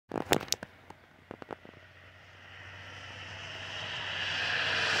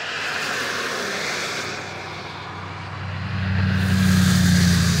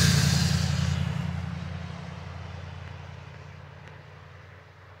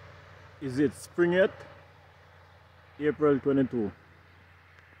Is it spring yet? April 22,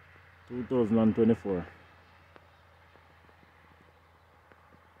 2024.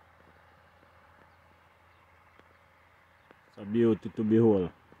 It's a beauty to behold.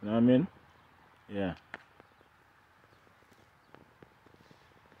 You know what I mean? Yeah.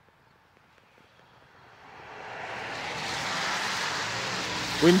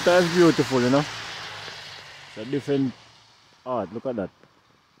 Winter is beautiful, you know? It's a different art. Look at that.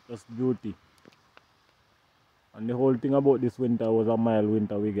 Just beauty. And the whole thing about this winter was a mild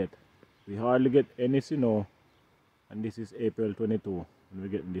winter we get. We hardly get any snow. And this is April 22 when we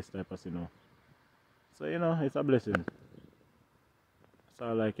get this type of snow. So, you know, it's a blessing. That's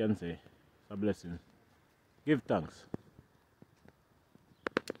all I can say. It's a blessing. Give thanks.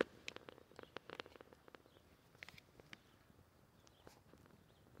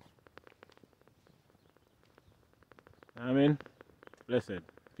 I mean, blessed.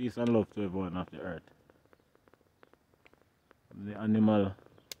 Peace and love to everyone of the earth. From the animal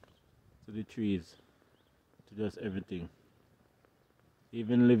to the trees to just everything.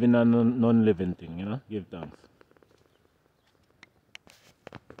 Even living and non-living thing, you know? Give thanks.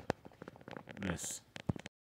 Bless.